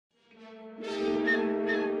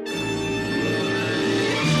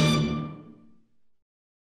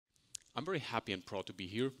I'm very happy and proud to be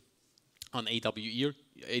here on AWE.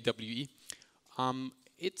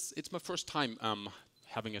 It's my first time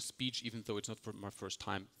having a speech, even though it's not for my first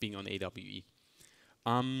time being on AWE.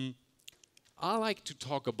 I like to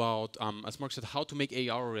talk about, as Mark said, how to make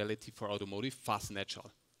AR a reality for automotive fast and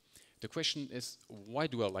agile. The question is, why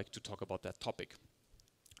do I like to talk about that topic?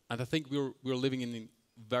 And I think we're living in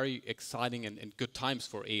very exciting and good times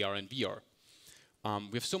for AR and VR.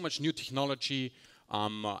 We have so much new technology,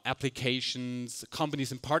 applications,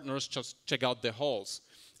 companies and partners. Just check out the halls.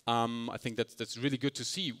 I think that's really good to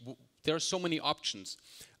see. There are so many options,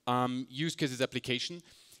 use cases, application,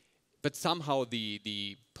 but somehow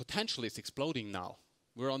the potential is exploding now.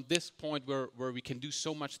 We're on this point where we can do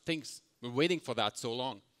so much things. We're waiting for that so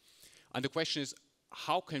long. And the question is,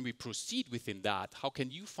 how can we proceed within that? How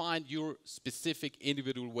can you find your specific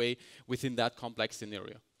individual way within that complex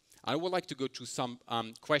scenario? I would like to go to some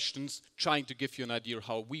questions, trying to give you an idea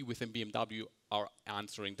how we within BMW are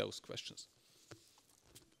answering those questions.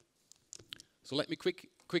 So let me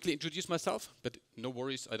quickly introduce myself, but no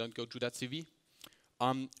worries, I don't go through that CV.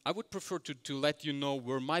 I would prefer to let you know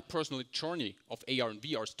where my personal journey of AR and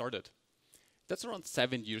VR started. That's around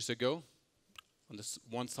 7 years ago. On this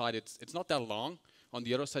one side, it's not that long. On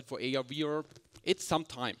the other side, for AR, VR, it's some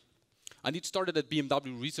time. And it started at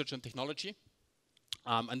BMW Research and Technology.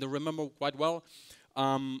 And I remember quite well,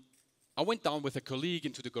 I went down with a colleague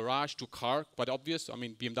into the garage to a car, quite obvious. I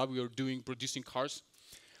mean, BMW were producing cars.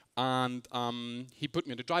 And he put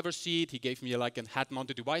me in the driver's seat. He gave me like a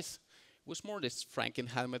head-mounted device. It was more this Franken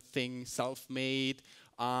helmet thing, self-made.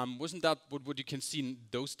 Wasn't that what you can see in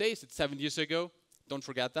those days? It's 7 years ago. Don't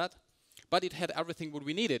forget that. But it had everything what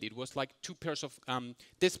we needed. It was like 2 pairs of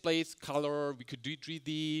displays, color, we could do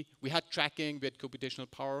 3D, we had tracking, we had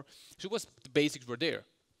computational power. So it was, the basics were there.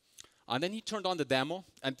 And then he turned on the demo,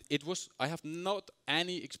 and it was, I have not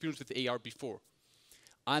any experience with AR before.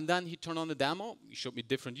 And then he turned on the demo, he showed me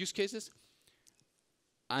different use cases.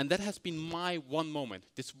 And that has been my one moment.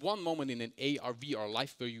 This one moment in an AR, VR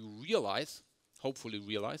life where you realize, hopefully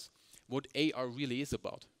realize, what AR really is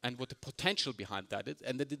about and what the potential behind that is,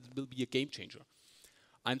 and that it will be a game changer.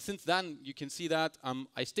 And since then, you can see that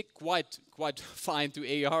I stick quite fine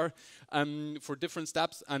to AR for different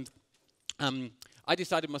steps, and I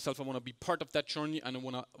decided myself I want to be part of that journey, and I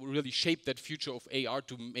want to really shape that future of AR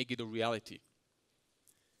to make it a reality.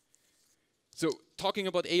 So talking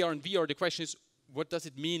about AR and VR, the question is, what does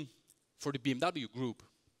it mean for the BMW group?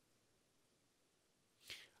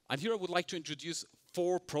 And here I would like to introduce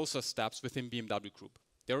 4 process steps within BMW Group.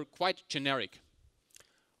 They're quite generic.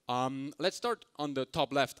 Let's start on the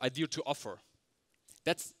top left, idea to offer.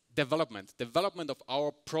 That's development of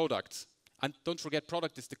our products. And don't forget,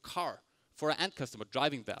 product is the car for an end customer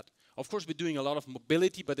driving that. Of course, we're doing a lot of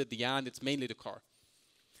mobility, but at the end, it's mainly the car.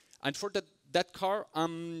 And for that car,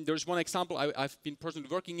 there's one example I've been personally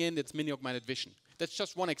working in, it's mini augmented vision. That's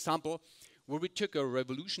just one example where we took a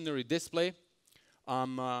revolutionary display.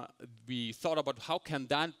 We thought about how can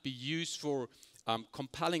that be used for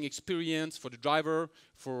compelling experience for the driver,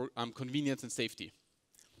 for convenience and safety.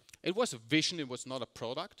 It was a vision, it was not a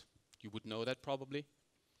product. You would know that probably.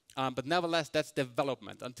 But nevertheless, that's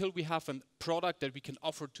development. Until we have a product that we can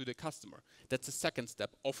offer to the customer. That's the second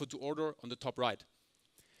step, offer to order on the top right.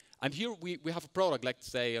 And here we have a product, like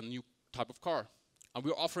say a new type of car. And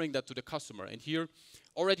we're offering that to the customer. And here,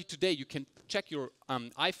 already today, you can check your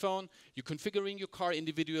iPhone, you're configuring your car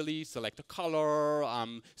individually, select a color,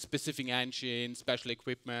 specific engine, special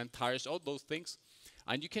equipment, tires, all those things.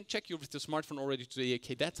 And you can check with the smartphone already today,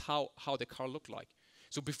 okay, that's how the car looked like.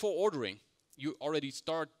 So before ordering, you already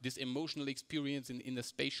start this emotional experience in a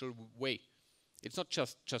spatial way. It's not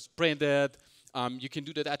just printed. You can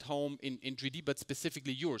do that at home in 3D, but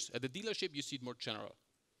specifically yours. At the dealership, you see it more general.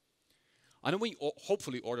 And when you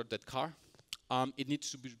hopefully ordered that car, it needs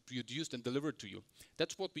to be produced and delivered to you.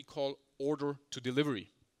 That's what we call order to delivery.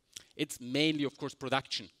 It's mainly, of course,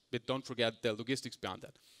 production, but don't forget the logistics behind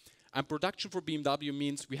that. And production for BMW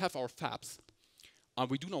means we have our fabs. And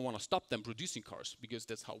we do not want to stop them producing cars, because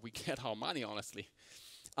that's how we get our money, honestly.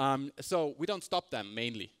 So we don't stop them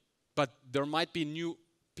mainly. But there might be new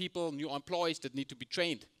people, new employees that need to be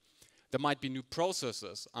trained. There might be new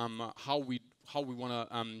processes, how we want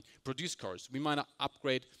to produce cars. We might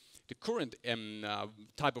upgrade the current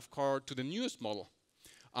type of car to the newest model.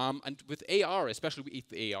 And with AR, especially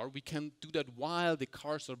with AR, we can do that while the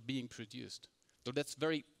cars are being produced. So that's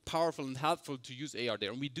very powerful and helpful to use AR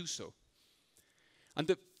there, and we do so. And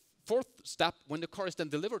the fourth step, when the car is then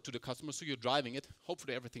delivered to the customer, so you're driving it,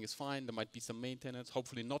 hopefully everything is fine, there might be some maintenance,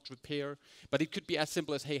 hopefully not repair, but it could be as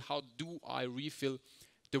simple as, hey, how do I refill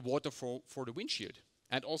the water for the windshield?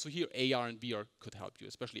 And also here, AR and VR could help you,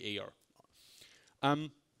 especially AR.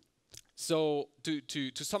 So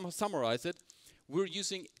to summarize it, we're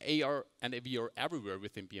using AR and VR everywhere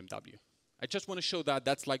within BMW. I just want to show that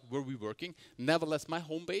that's like where we're working. Nevertheless, my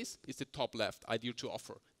home base is the top left, idea to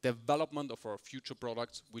offer. Development of our future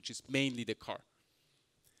products, which is mainly the car.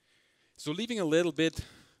 So leaving a little bit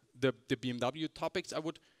the BMW topics, I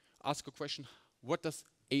would ask a question, what does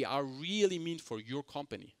AR really mean for your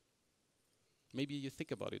company? Maybe you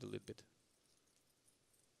think about it a little bit.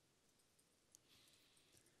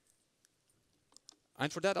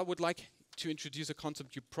 And for that, I would like to introduce a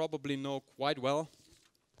concept you probably know quite well.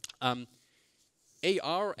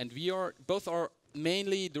 AR and VR, both are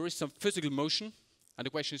mainly, there is some physical motion, and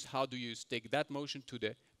the question is how do you stick that motion to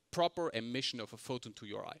the proper emission of a photon to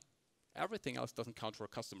your eye? Everything else doesn't count for a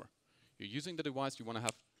customer. You're using the device, you want to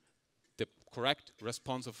have the correct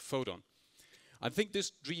response of a photon. I think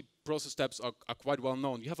these 3 process steps are quite well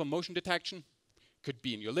known. You have a motion detection, could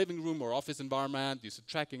be in your living room or office environment, use a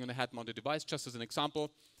tracking on a head-mounted device, just as an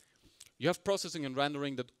example. You have processing and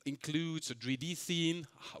rendering that includes a 3D scene.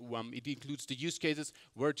 It includes the use cases,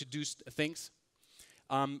 where to do things.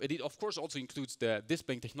 It of course also includes the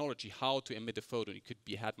displaying technology, how to emit a photo. It could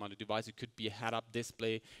be a head-mounted device, it could be a head-up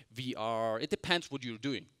display, VR. It depends what you're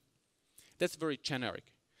doing. That's very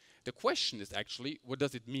generic. The question is actually, what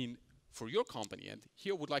does it mean for your company? And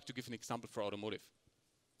here I would like to give an example for automotive.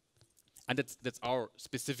 And that's our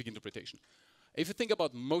specific interpretation. If you think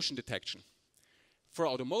about motion detection, for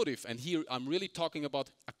automotive, and here I'm really talking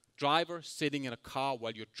about a driver sitting in a car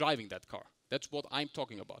while you're driving that car. That's what I'm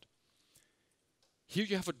talking about. Here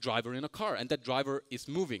you have a driver in a car, and that driver is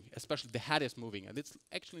moving, especially the head is moving, and it's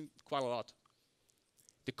actually quite a lot.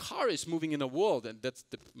 The car is moving in a world, and that's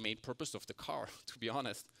the main purpose of the car, to be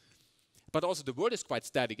honest. But also the world is quite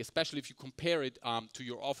static, especially if you compare it to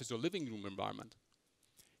your office or living room environment.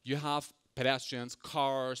 You have pedestrians,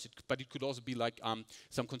 cars, but it could also be like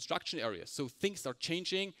some construction areas. So things are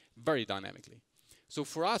changing very dynamically. So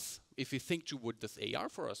for us, if we think to what does AR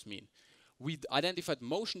for us mean, we identified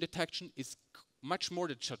motion detection is much more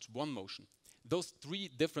than just one motion. Those 3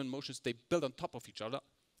 different motions, they build on top of each other.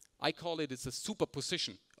 I call it's a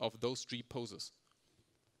superposition of those 3 poses.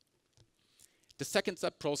 The second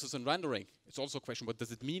step, process and rendering. It's also a question, what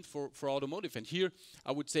does it mean for automotive? And here,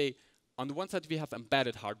 I would say, on the one side, we have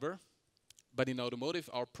embedded hardware. But in automotive,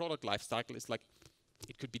 our product life cycle is like,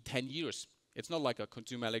 it could be 10 years. It's not like a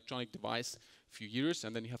consumer electronic device, a few years,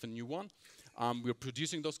 and then you have a new one. We're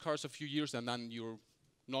producing those cars a few years, and then you're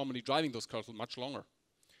normally driving those cars much longer.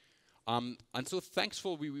 And so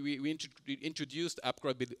thankful, we introduced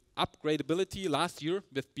upgradability last year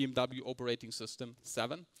with BMW operating system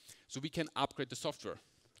 7. So we can upgrade the software.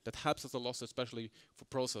 That helps us a lot, especially for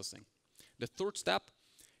processing. The third step,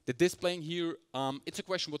 the displaying here, it's a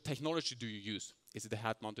question, what technology do you use? Is it a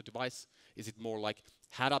head-mounted device? Is it more like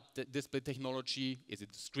head-up display technology? Is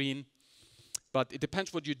it the screen? But it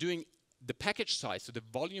depends what you're doing. The package size, so the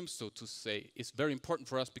volume, so to say, is very important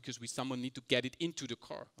for us because we somehow need to get it into the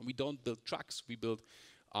car. And we don't build trucks, we build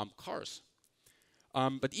cars.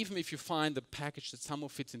 But even if you find a package that somehow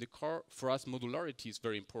fits in the car, for us modularity is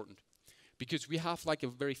very important. Because we have like a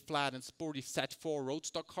very flat and sporty Z4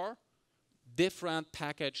 roadstock car, different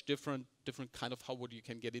package, different kind of what you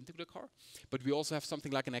can get into the car. But we also have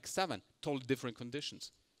something like an X7, totally different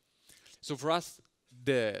conditions. So for us,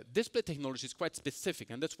 the display technology is quite specific,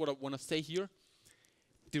 and that's what I want to say here.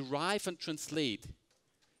 Derive and translate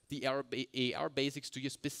the AR basics to your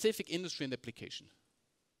specific industry and application.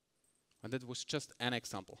 And that was just an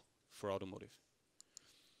example for automotive.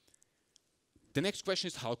 The next question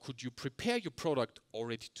is, how could you prepare your product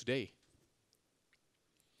already today?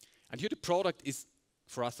 And here the product is,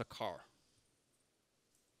 for us, a car.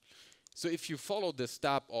 So if you follow the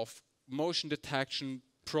step of motion detection,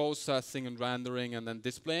 processing and rendering, and then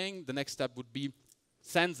displaying, the next step would be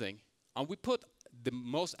sensing. And we put the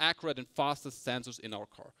most accurate and fastest sensors in our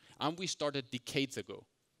car. And we started decades ago.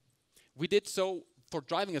 We did so for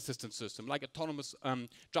driving assistance system, like autonomous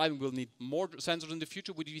driving will need more sensors in the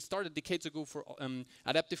future. We started decades ago for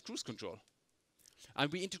adaptive cruise control. And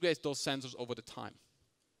we integrate those sensors over the time.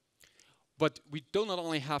 But we do not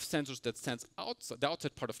only have sensors that sense the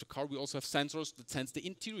outside part of the car, we also have sensors that sense the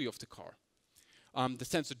interior of the car. The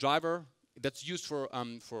sensor driver, that's used for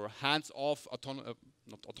hands-off,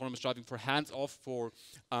 not autonomous driving, for hands-off for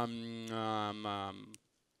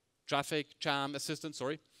traffic jam assistance,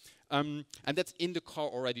 sorry. And that's in the car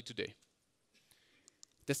already today.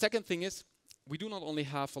 The second thing is, we do not only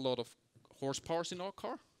have a lot of horsepower in our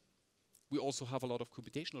car, we also have a lot of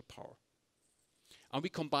computational power. And we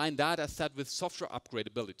combine that, as said, with software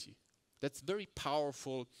upgradability. That's very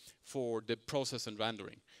powerful for the process and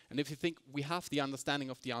rendering. And if you think we have the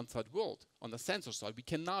understanding of the outside world on the sensor side, we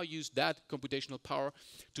can now use that computational power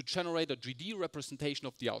to generate a 3D representation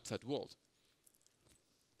of the outside world.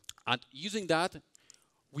 And using that,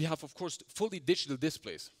 we have, of course, fully digital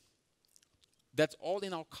displays. That's all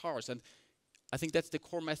in our cars. And I think that's the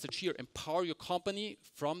core message here. Empower your company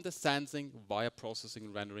from the sensing via processing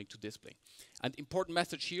and rendering to display. And important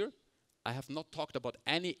message here, I have not talked about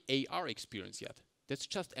any AR experience yet. That's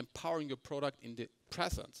just empowering your product in the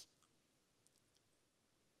present.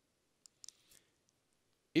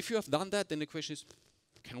 If you have done that, then the question is,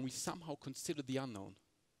 can we somehow consider the unknown?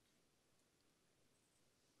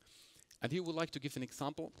 And here I would like to give an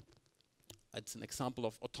example. It's an example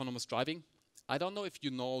of autonomous driving. I don't know if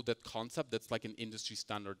you know that concept. That's like an industry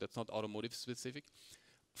standard. That's not automotive specific.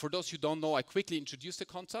 For those who don't know, I quickly introduce the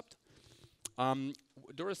concept.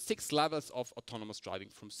 There are 6 levels of autonomous driving,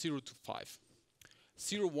 from 0 to 5.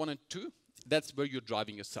 0, 1, and 2, that's where you're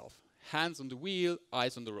driving yourself. Hands on the wheel,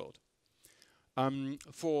 eyes on the road.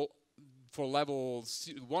 For level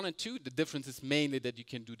 1 and 2, the difference is mainly that you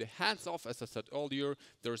can do the hands off. As I said earlier,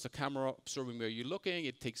 there's a camera observing where you're looking.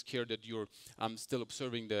 It takes care that you're still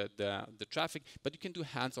observing the traffic, but you can do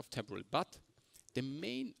hands off temporarily. But the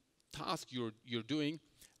main task you're doing,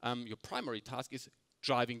 your primary task, is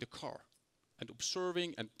driving the car and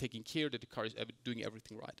observing and taking care that the car is doing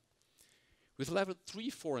everything right. With level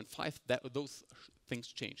 3, 4, and 5, those things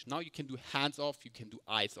change. Now you can do hands off, you can do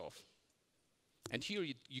eyes off. And here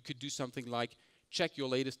you could do something like check your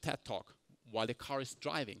latest TED Talk while the car is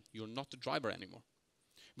driving. You're not the driver anymore.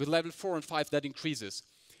 With level 4 and 5, that increases.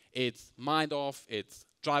 It's mind off, it's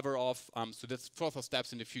driver off, so that's further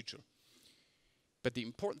steps in the future. But the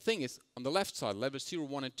important thing is, on the left side, level 0,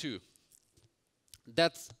 1, and 2,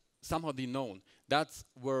 that's somehow the known. That's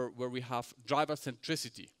where we have driver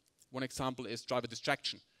centricity. One example is driver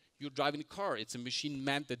distraction. You're driving a car. It's a machine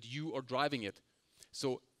meant that you are driving it.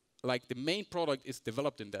 So, like, the main product is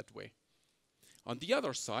developed in that way. On the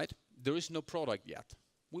other side, there is no product yet.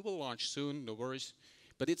 We will launch soon, no worries,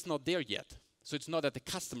 but it's not there yet. So it's not at the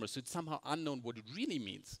customer, so it's somehow unknown what it really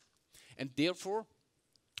means. And therefore,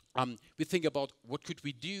 we think about what could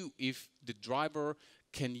we do if the driver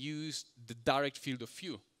can use the direct field of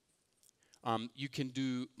view. You can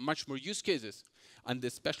do much more use cases. And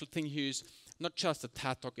the special thing here is not just a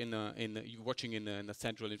TED Talk you're watching in a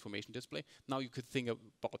central information display. Now you could think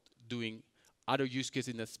about doing other use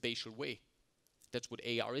cases in a spatial way. That's what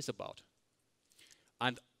AR is about.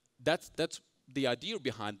 And that's the idea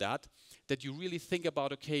behind that you really think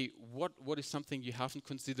about, okay, what is something you haven't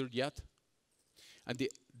considered yet? And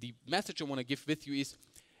the message I want to give with you is,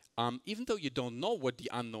 even though you don't know what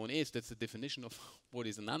the unknown is, that's the definition of what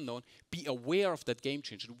is an unknown, be aware of that game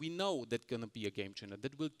changer. We know that's going to be a game changer.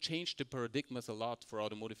 That will change the paradigms a lot for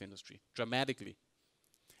automotive industry, dramatically.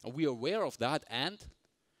 And we are aware of that, and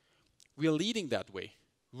we are leading that way.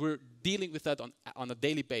 We're dealing with that on a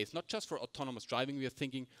daily basis, not just for autonomous driving. We are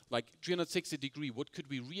thinking like 360 degree, what could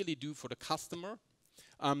we really do for the customer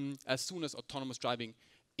as soon as autonomous driving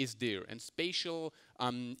is there, and spatial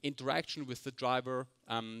interaction with the driver,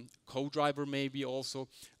 co-driver maybe also,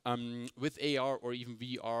 with AR or even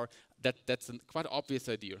VR, that's a quite obvious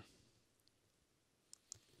idea.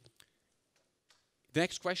 The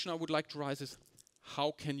next question I would like to raise is,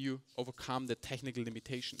 how can you overcome the technical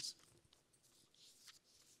limitations?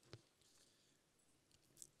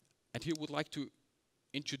 And here I would like to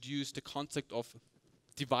introduce the concept of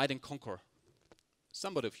divide and conquer.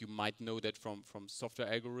 Some of you might know that from software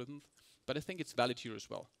algorithms, but I think it's valid here as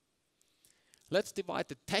well. Let's divide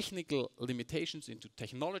the technical limitations into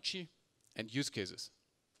technology and use cases.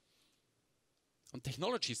 On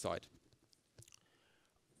technology side,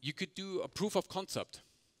 you could do a proof of concept.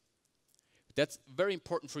 That's very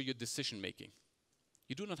important for your decision making.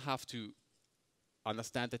 You do not have to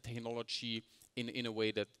understand the technology in a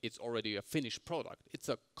way that it's already a finished product. It's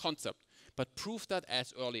a concept. But prove that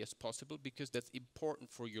as early as possible, because that's important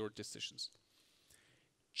for your decisions.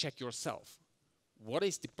 Check yourself. What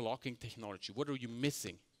is the blocking technology? What are you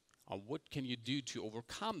missing? And what can you do to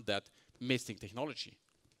overcome that missing technology?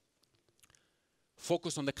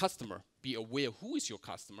 Focus on the customer. Be aware who is your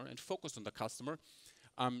customer and focus on the customer.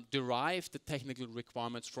 Derive the technical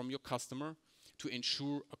requirements from your customer to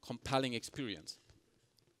ensure a compelling experience.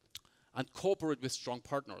 And cooperate with strong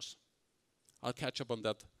partners. I'll catch up on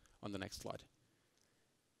that on the next slide.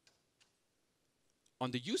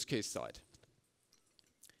 On the use case side,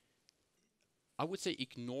 I would say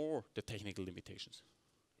ignore the technical limitations.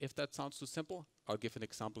 If that sounds too simple, I'll give an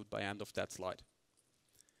example by end of that slide.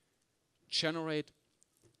 Generate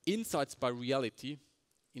insights by reality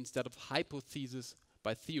instead of hypothesis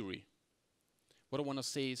by theory. What I want to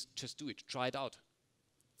say is just do it, try it out.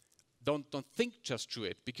 Don't think just through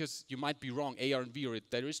it, because you might be wrong. AR and VR,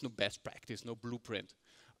 there is no best practice, no blueprint.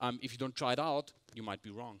 If you don't try it out, you might be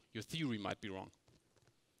wrong. Your theory might be wrong.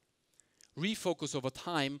 Refocus over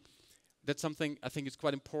time. That's something I think is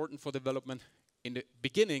quite important for development. In the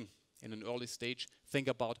beginning, in an early stage, think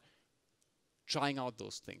about trying out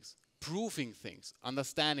those things, proving things,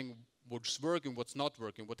 understanding what's working, what's not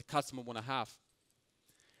working, what the customer want to have.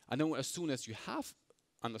 And then as soon as you have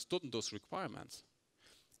understood those requirements,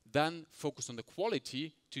 then focus on the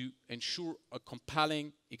quality to ensure a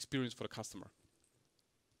compelling experience for the customer.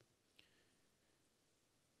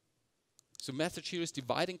 So message here is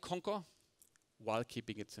divide and conquer while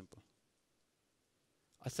keeping it simple.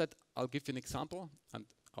 I said I'll give you an example, and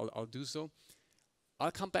I'll do so.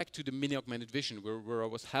 I'll come back to the mini augmented vision where I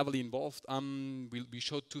was heavily involved. We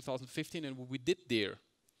showed 2015, and what we did there,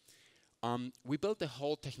 we built the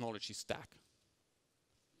whole technology stack.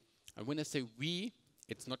 And when I say we,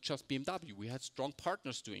 it's not just BMW. We had strong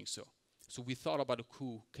partners doing so. So we thought about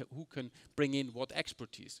who can bring in what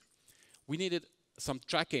expertise. We needed some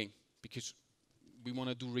tracking because we want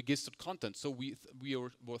to do registered content. So we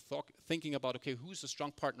were thinking about, okay, who's a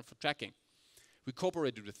strong partner for tracking? We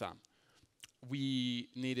cooperated with them. We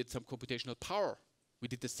needed some computational power. We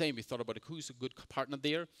did the same. We thought about who's a good partner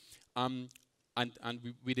there, and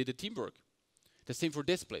we did a teamwork. The same for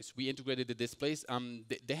displays. We integrated the displays.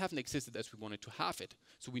 They haven't existed as we wanted to have it.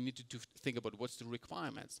 So we needed to think about what's the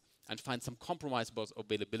requirements and find some compromise about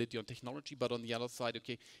availability on technology. But on the other side,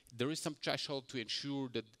 okay, there is some threshold to ensure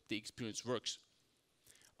that the experience works.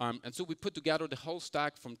 And so we put together the whole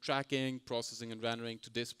stack from tracking, processing, and rendering to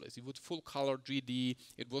displays. It was full color, 3D.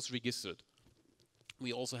 It was registered.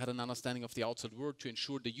 We also had an understanding of the outside world to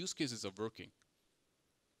ensure the use cases are working.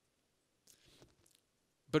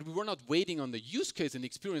 But we were not waiting on the use case and the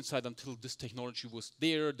experience side until this technology was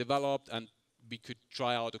there, developed, and we could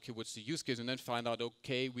try out, okay, what's the use case, and then find out,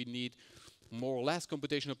 okay, we need more or less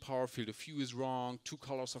computational power, field of view is wrong, 2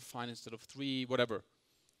 colors are fine instead of 3, whatever.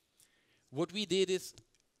 What we did is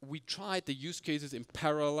we tried the use cases in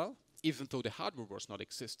parallel, even though the hardware was not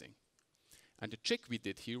existing. And the trick we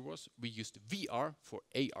did here was we used VR for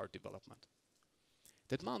AR development.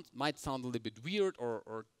 That might sound a little bit weird,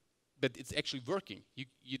 but it's actually working.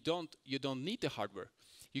 You don't need the hardware.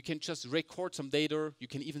 You can just record some data. You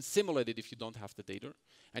can even simulate it if you don't have the data,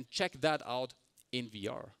 and check that out in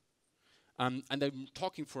VR. And I'm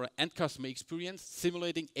talking for an end customer experience,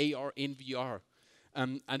 simulating AR in VR.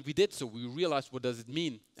 And we did so. We realized what does it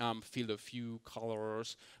mean, field of view,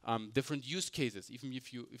 colors, different use cases. Even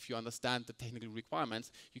if you understand the technical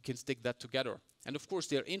requirements, you can stick that together. And of course,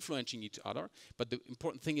 they're influencing each other. But the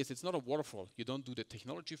important thing is it's not a waterfall. You don't do the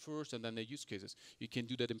technology first and then the use cases. You can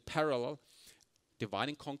do that in parallel, divide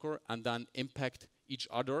and conquer, and then impact each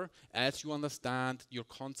other as you understand your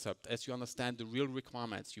concept, as you understand the real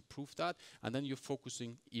requirements. You prove that, and then you're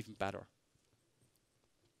focusing even better.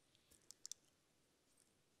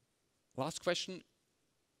 Last question,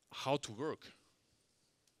 how to work?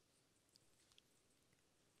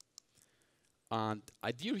 And the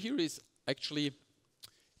idea here is actually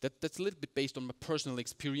that's a little bit based on my personal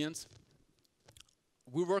experience.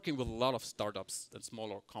 We're working with a lot of startups and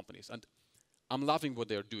smaller companies, and I'm loving what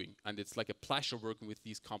they're doing, and it's like a pleasure working with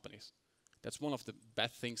these companies. That's one of the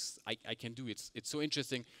best things I can do. It's so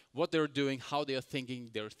interesting what they're doing, how they're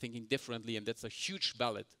thinking differently, and that's a huge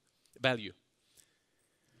value.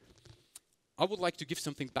 I would like to give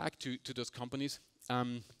something back to those companies,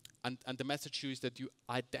 and the message here is that you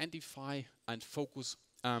identify and focus,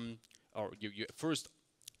 or you first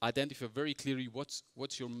identify very clearly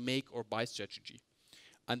what's your make or buy strategy.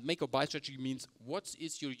 And make or buy strategy means what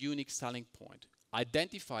is your unique selling point.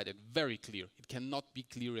 Identify that very clear. It cannot be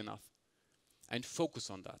clear enough. And focus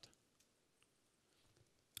on that.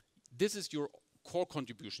 This is your core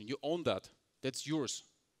contribution. You own that. That's yours.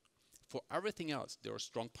 For everything else, there are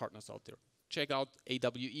strong partners out there. Check out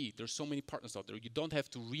AWE. There's so many partners out there. You don't have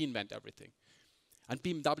to reinvent everything. And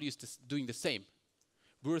BMW is doing the same.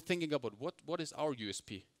 We're thinking about what is our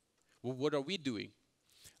USP? Well, what are we doing?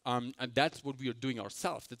 And that's what we are doing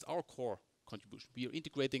ourselves. That's our core contribution. We are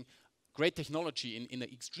integrating great technology in an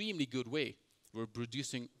extremely good way. We're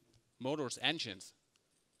producing motors, engines,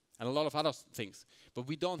 and a lot of other things. But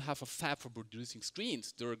we don't have a fab for producing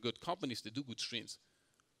screens. There are good companies that do good screens.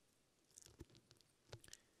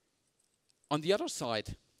 On the other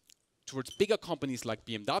side, towards bigger companies like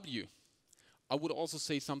BMW, I would also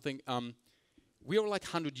say something. We are like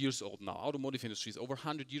 100 years old now. Automotive industry is over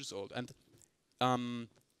 100 years old. And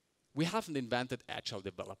we haven't invented agile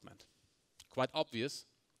development. Quite obvious.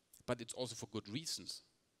 but it's also for good reasons.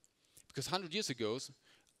 Because 100 years ago,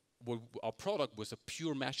 our product was a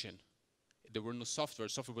pure machine. There were no software.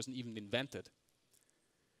 Software wasn't even invented.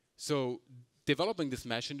 So developing this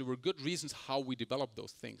machine, there were good reasons how we developed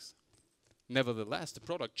those things. Nevertheless, the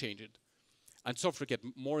product changed. And software get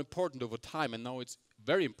more important over time, and now it's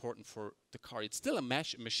very important for the car. It's still a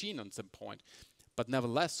machine on some point, but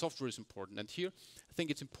nevertheless, software is important. And here, I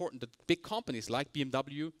think it's important that big companies like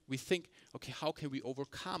BMW, we think, okay, how can we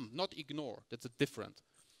overcome, not ignore, that's a different,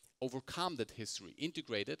 overcome that history,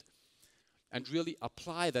 integrate it, and really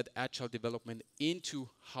apply that agile development into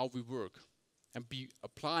how we work. And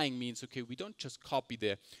applying means, okay, we don't just copy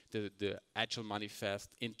the agile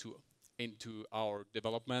manifest into our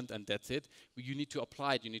development and that's it. You need to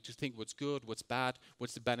apply it. You need to think what's good, what's bad,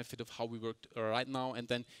 what's the benefit of how we work right now, and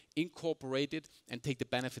then incorporate it and take the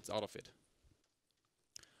benefits out of it.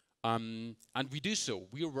 And we do so.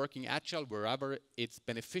 We are working agile wherever it's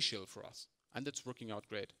beneficial for us, and that's working out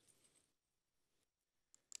great.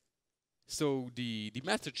 So the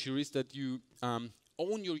message here is that you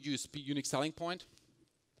own your USP, unique selling point,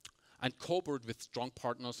 and cooperate with strong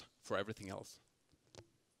partners for everything else.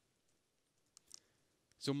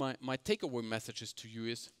 So my takeaway messages to you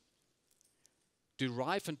is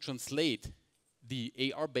derive and translate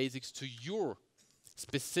the AR basics to your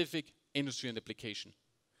specific industry and application.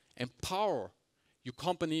 Empower your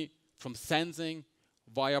company from sensing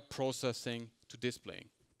via processing to displaying.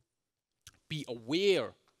 Be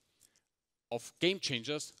aware of game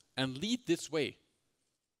changers and lead this way.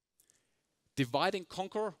 Divide and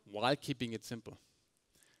conquer while keeping it simple.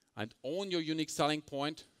 And own your unique selling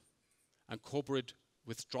point and cooperate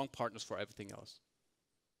with strong partners for everything else.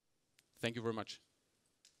 Thank you very much.